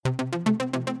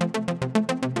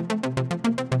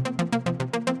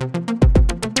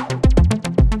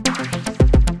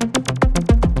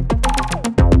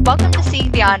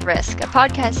Beyond Risk, a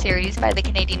podcast series by the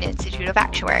Canadian Institute of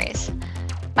Actuaries.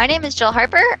 My name is Jill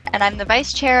Harper, and I'm the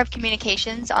Vice Chair of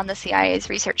Communications on the CIA's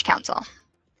Research Council.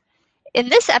 In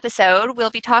this episode, we'll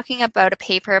be talking about a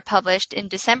paper published in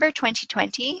December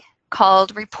 2020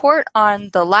 called Report on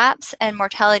the Lapse and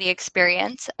Mortality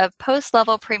Experience of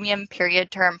Post-Level Premium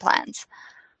Period Term Plans.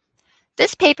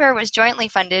 This paper was jointly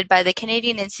funded by the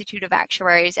Canadian Institute of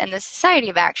Actuaries and the Society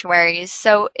of Actuaries,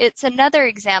 so it's another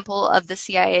example of the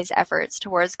CIA's efforts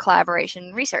towards collaboration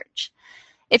and research.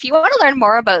 If you want to learn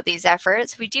more about these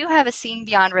efforts, we do have a Seeing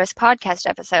Beyond Risk podcast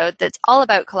episode that's all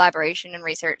about collaboration and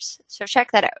research, so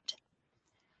check that out.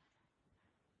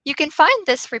 You can find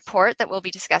this report that we'll be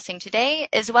discussing today,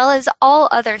 as well as all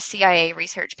other CIA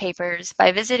research papers,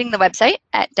 by visiting the website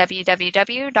at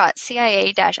www.cia-ica.ca,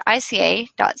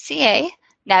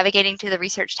 navigating to the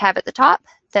Research tab at the top,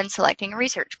 then selecting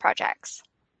Research Projects.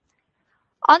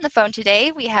 On the phone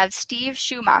today, we have Steve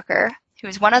Schumacher, who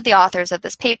is one of the authors of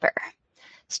this paper.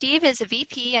 Steve is a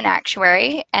VP and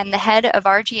actuary and the head of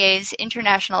RGA's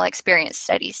International Experience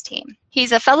Studies team.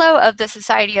 He's a fellow of the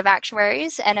Society of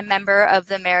Actuaries and a member of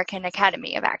the American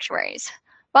Academy of Actuaries.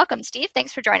 Welcome, Steve.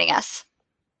 Thanks for joining us.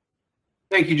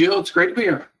 Thank you, Jill. It's great to be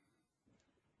here.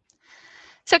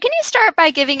 So can you start by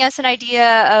giving us an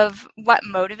idea of what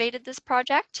motivated this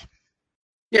project?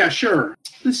 Yeah, sure.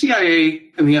 The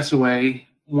CIA and the SOA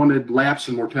wanted lapse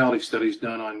and mortality studies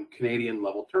done on Canadian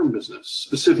level term business,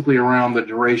 specifically around the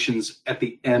durations at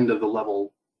the end of the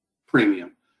level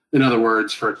premium. In other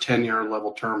words, for a 10-year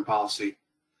level term policy.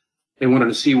 They wanted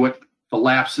to see what the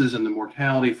lapses and the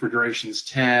mortality for durations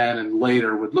 10 and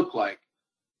later would look like.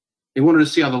 They wanted to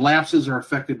see how the lapses are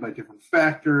affected by different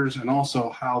factors and also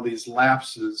how these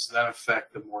lapses then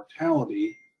affect the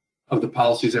mortality of the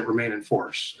policies that remain in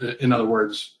force. In other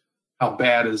words, how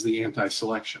bad is the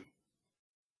anti-selection?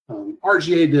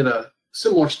 RGA did a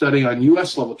similar study on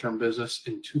U.S. level term business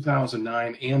in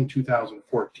 2009 and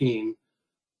 2014,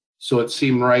 so it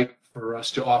seemed right for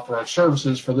us to offer our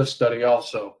services for this study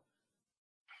also.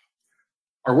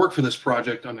 Our work for this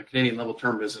project on the Canadian level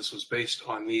term business was based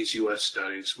on these U.S.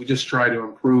 studies. We just try to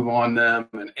improve on them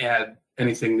and add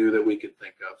anything new that we could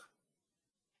think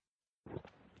of.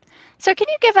 So can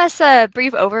you give us a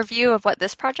brief overview of what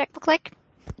this project looked like?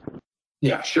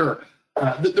 Yeah, sure.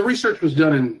 The research was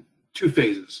done in two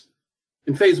phases.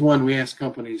 In phase one, we asked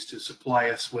companies to supply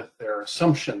us with their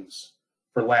assumptions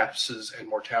for lapses and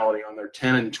mortality on their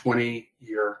 10 and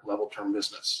 20-year level term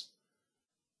business.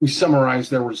 We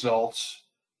summarized their results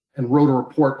and wrote a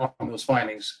report on those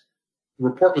findings. The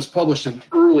report was published in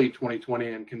early 2020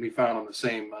 and can be found on the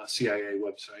same CIA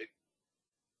website.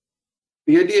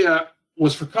 The idea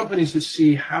was for companies to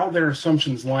see how their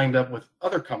assumptions lined up with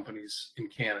other companies in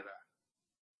Canada.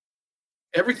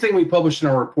 Everything we published in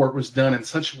our report was done in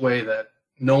such a way that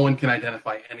no one can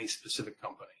identify any specific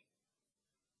company.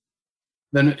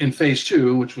 Then in phase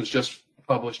two, which was just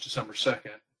published December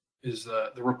 2nd, is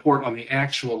the report on the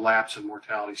actual lapse and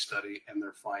mortality study and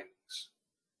their findings.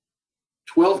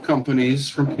 12 companies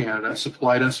from Canada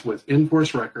supplied us with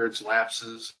in-force records,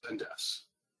 lapses, and deaths.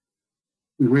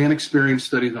 We ran experience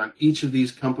studies on each of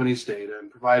these companies' data and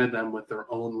provided them with their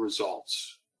own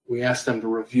results. We asked them to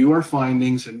review our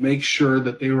findings and make sure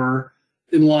that they were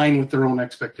in line with their own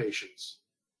expectations.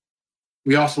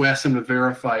 We also asked them to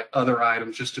verify other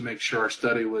items just to make sure our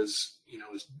study was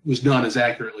done as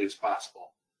accurately as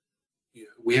possible.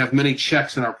 We have many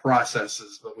checks in our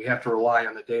processes, but we have to rely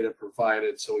on the data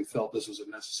provided, so we felt this was a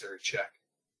necessary check.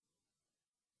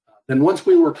 Then once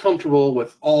we were comfortable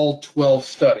with all 12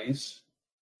 studies,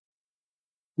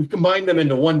 we combined them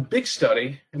into one big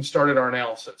study and started our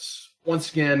analysis.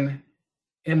 Once again,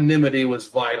 anonymity was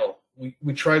vital.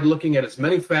 We tried looking at as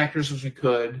many factors as we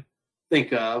could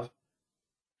think of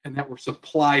and that were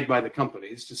supplied by the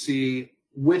companies to see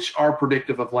which are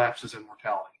predictive of lapses and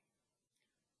mortality.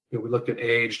 We looked at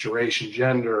age, duration,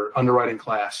 gender, underwriting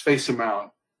class, face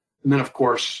amount, and then, of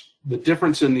course, the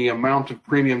difference in the amount of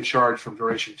premium charged from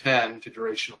duration 10 to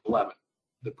duration 11,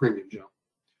 the premium jump.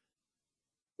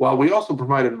 While we also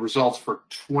provided results for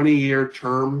 20-year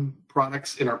term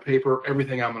products in our paper,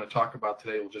 everything I'm going to talk about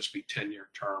today will just be 10-year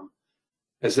term,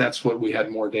 as that's what we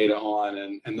had more data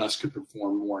on and thus could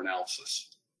perform more analysis.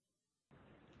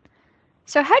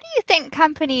 So how do you think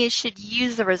companies should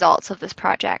use the results of this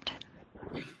project?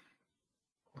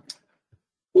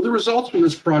 Well, the results from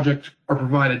this project are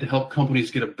provided to help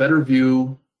companies get a better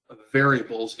view of the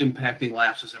variables impacting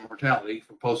lapses and mortality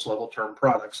for post-level term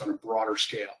products on a broader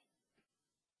scale.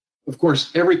 Of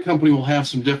course, every company will have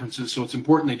some differences, so it's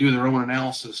important they do their own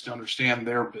analysis to understand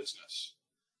their business.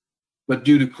 But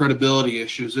due to credibility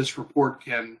issues, this report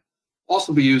can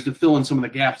also be used to fill in some of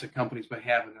the gaps that companies may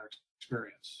have in their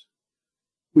experience.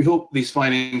 We hope these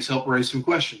findings help raise some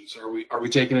questions. Are we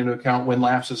taking into account when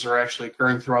lapses are actually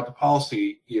occurring throughout the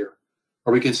policy year?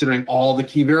 Are we considering all the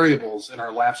key variables in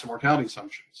our lapse and mortality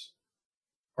assumptions?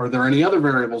 Are there any other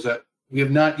variables that we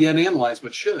have not yet analyzed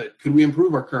but should? Could we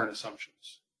improve our current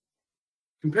assumptions?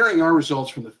 Comparing our results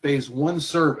from the phase 1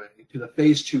 survey to the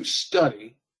phase 2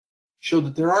 study showed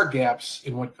that there are gaps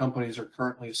in what companies are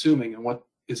currently assuming and what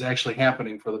is actually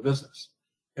happening for the business.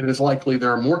 And it is likely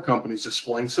there are more companies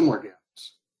displaying similar gaps.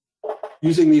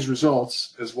 Using these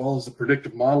results, as well as the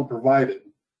predictive model provided,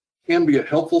 can be a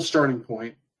helpful starting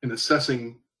point in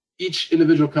assessing each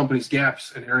individual company's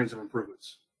gaps and areas of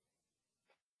improvements.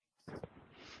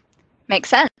 Makes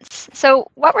sense.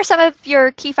 So what were some of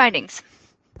your key findings?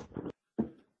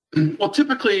 Well,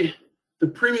 typically, the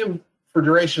premium for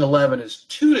duration 11 is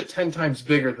 2 to 10 times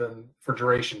bigger than for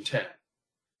duration 10.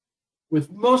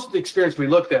 With most of the experience we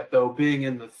looked at, though, being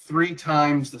in the 3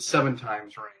 times to 7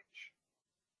 times range.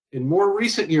 In more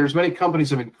recent years, many companies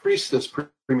have increased this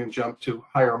premium jump to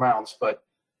higher amounts, but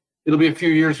it'll be a few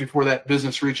years before that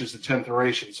business reaches the 10th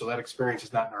duration, so that experience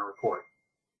is not in our report.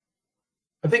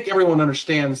 I think everyone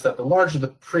understands that the larger the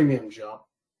premium jump,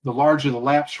 the larger the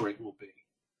lapse rate will be.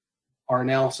 Our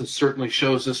analysis certainly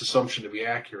shows this assumption to be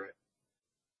accurate.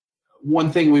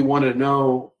 One thing we wanted to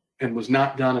know, and was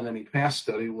not done in any past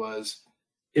study, was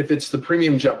if it's the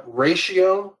premium jump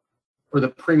ratio or the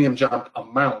premium jump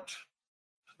amount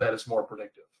that is more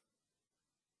predictive.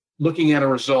 Looking at our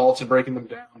results and breaking them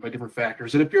down by different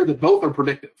factors, it appeared that both are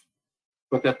predictive,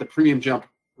 but that the premium jump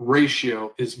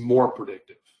ratio is more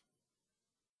predictive.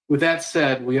 With that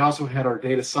said, we also had our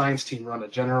data science team run a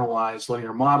generalized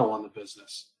linear model on the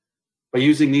business. By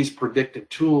using these predictive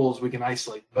tools, we can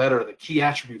isolate better the key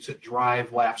attributes that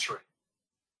drive lapse rate.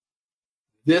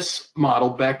 This model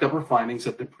backed up our findings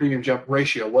that the premium jump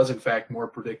ratio was in fact more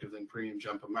predictive than premium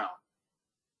jump amount.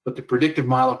 But the predictive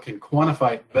model can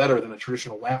quantify it better than a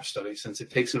traditional lapse study since it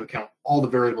takes into account all the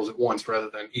variables at once rather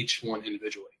than each one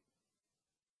individually.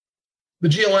 The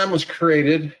GLM was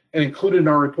created and included in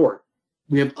our report.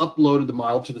 We have uploaded the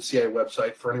model to the CIA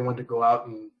website for anyone to go out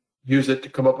and use it to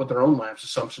come up with their own lapse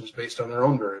assumptions based on their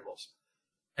own variables.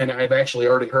 And I've actually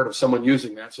already heard of someone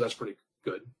using that, so that's pretty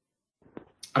good.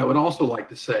 I would also like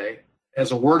to say,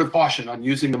 as a word of caution on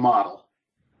using the model,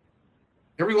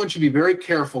 everyone should be very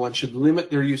careful and should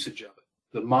limit their usage of it.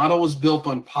 The model was built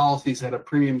on policies that have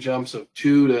premium jumps of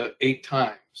 2 to 8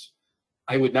 times.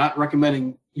 I would not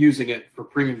recommend using it for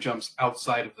premium jumps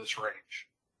outside of this range.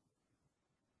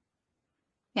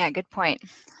 Yeah, good point.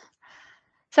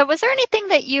 So was there anything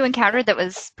that you encountered that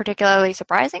was particularly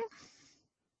surprising?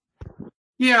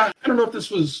 Yeah, I don't know if this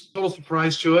was a total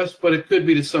surprise to us, but it could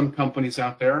be to some companies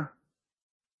out there.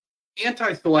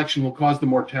 Anti-selection will cause the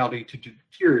mortality to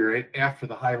deteriorate after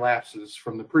the high lapses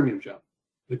from the premium jump.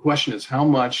 The question is how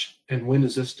much and when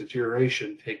does this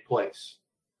deterioration take place?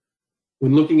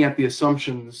 When looking at the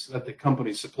assumptions that the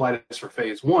companies supplied us for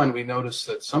phase 1, we noticed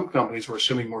that some companies were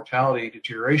assuming mortality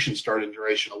deterioration started in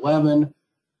duration 11,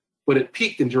 but it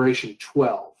peaked in duration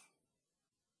 12.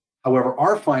 However,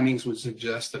 our findings would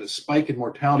suggest that a spike in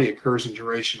mortality occurs in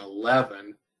duration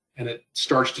 11, and it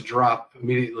starts to drop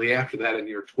immediately after that in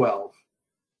year 12.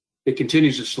 It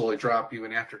continues to slowly drop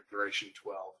even after duration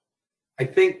 12. I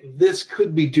think this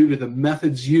could be due to the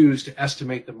methods used to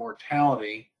estimate the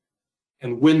mortality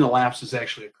and when the lapses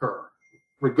actually occur.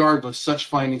 Regardless, such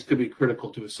findings could be critical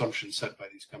to assumptions set by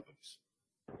these companies.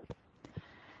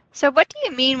 So what do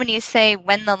you mean when you say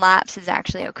when the lapses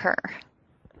actually occur?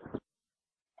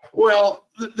 Well,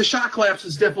 the shock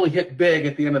lapses definitely hit big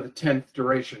at the end of the 10th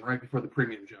duration, right before the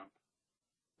premium jump,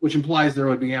 which implies there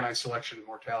would be anti-selection and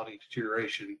mortality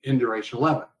deterioration in duration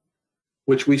 11,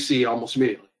 which we see almost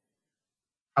immediately.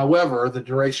 However, the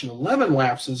duration 11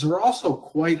 lapses are also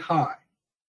quite high.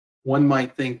 One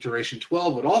might think duration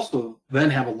 12 would also then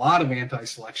have a lot of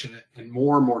anti-selection and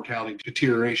more mortality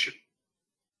deterioration.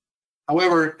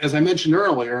 However, as I mentioned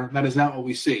earlier, that is not what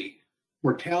we see.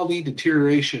 Mortality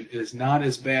deterioration is not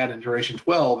as bad in duration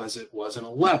 12 as it was in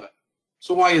 11.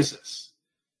 So why is this?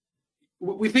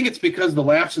 We think it's because the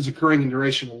lapses occurring in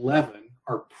duration 11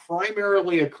 are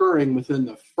primarily occurring within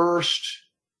the first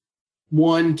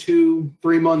 1, 2,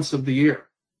 3 months of the year.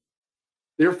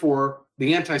 Therefore,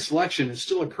 the anti-selection is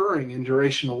still occurring in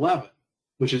duration 11,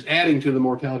 which is adding to the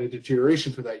mortality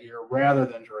deterioration for that year rather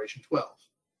than duration 12.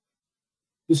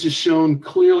 This is shown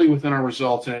clearly within our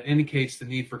results, and it indicates the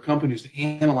need for companies to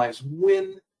analyze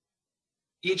when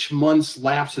each month's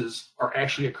lapses are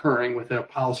actually occurring within a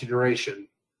policy duration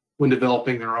when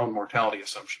developing their own mortality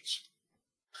assumptions.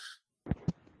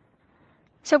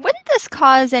 So wouldn't this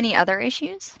cause any other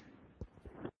issues?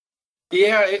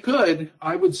 Yeah, it could.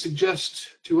 I would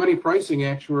suggest to any pricing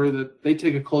actuary that they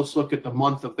take a close look at the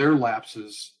month of their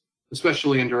lapses,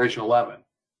 especially in duration 11.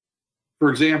 For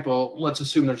example, let's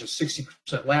assume there's a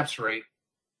 60% lapse rate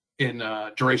in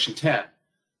duration 10.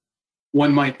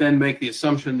 One might then make the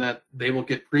assumption that they will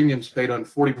get premiums paid on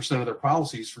 40% of their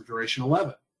policies for duration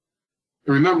 11.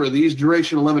 And remember, these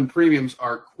duration 11 premiums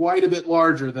are quite a bit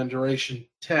larger than duration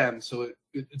 10, so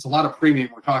it's a lot of premium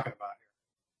we're talking about here.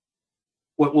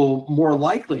 What will more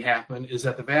likely happen is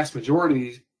that the vast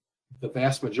majority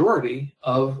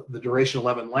of the duration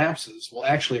 11 lapses will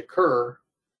actually occur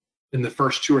in the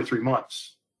first 2 or 3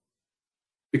 months.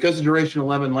 Because the duration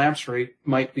 11 lapse rate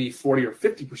might be 40 or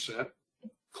 50%,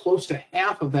 close to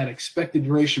half of that expected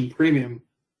duration premium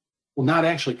will not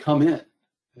actually come in.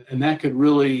 And that could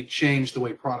really change the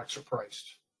way products are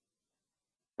priced.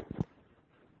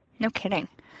 No kidding.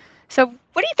 So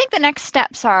what do you think the next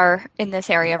steps are in this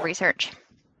area of research?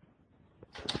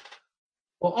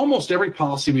 Well, almost every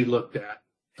policy we looked at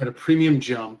had a premium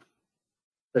jump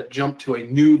that jumped to a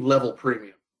new level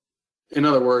premium. In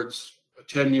other words, a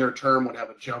 10-year term would have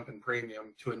a jump in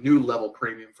premium to a new level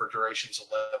premium for durations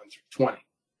 11 through 20.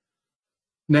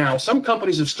 Now, some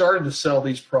companies have started to sell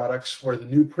these products where the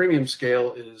new premium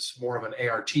scale is more of an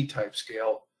ART type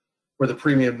scale, where the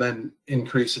premium then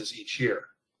increases each year.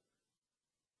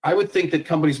 I would think that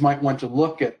companies might want to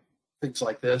look at things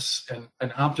like this and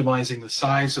optimizing the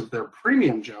size of their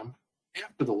premium jump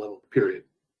after the level period.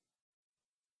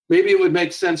 Maybe it would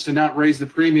make sense to not raise the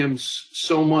premiums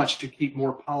so much to keep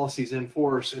more policies in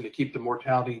force and to keep the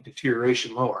mortality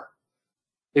deterioration lower.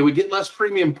 They would get less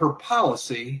premium per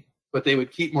policy, but they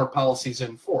would keep more policies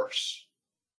in force.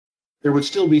 There would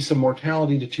still be some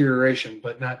mortality deterioration,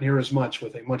 but not near as much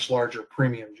with a much larger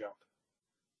premium jump.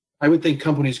 I would think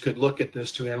companies could look at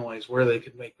this to analyze where they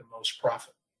could make the most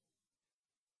profit.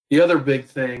 The other big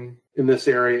thing in this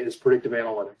area is predictive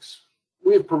analytics.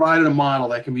 We have provided a model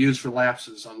that can be used for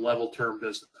lapses on level term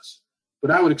business, but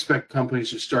I would expect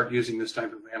companies to start using this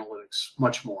type of analytics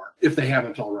much more if they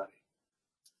haven't already.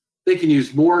 They can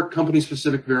use more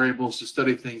company-specific variables to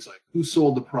study things like who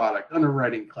sold the product,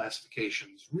 underwriting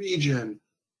classifications, region,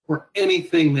 or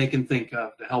anything they can think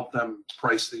of to help them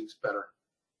price things better.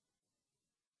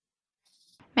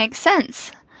 Makes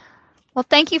sense. Well,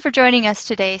 thank you for joining us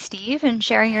today, Steve, and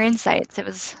sharing your insights. It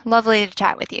was lovely to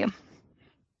chat with you.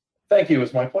 Thank you. It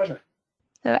was my pleasure.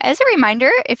 So as a reminder,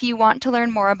 if you want to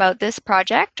learn more about this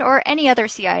project or any other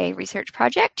CIA research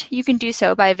project, you can do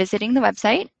so by visiting the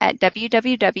website at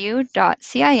www.cia-ica.ca,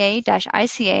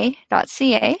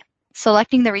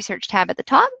 selecting the research tab at the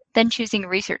top, then choosing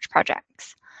research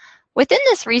projects. Within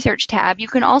this research tab, you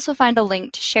can also find a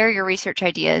link to share your research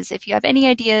ideas if you have any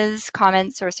ideas,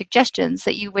 comments, or suggestions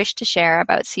that you wish to share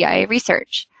about CIA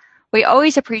research. We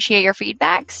always appreciate your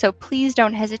feedback, so please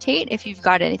don't hesitate if you've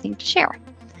got anything to share.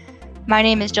 My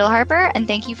name is Jill Harper, and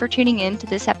thank you for tuning in to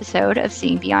this episode of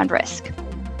Seeing Beyond Risk.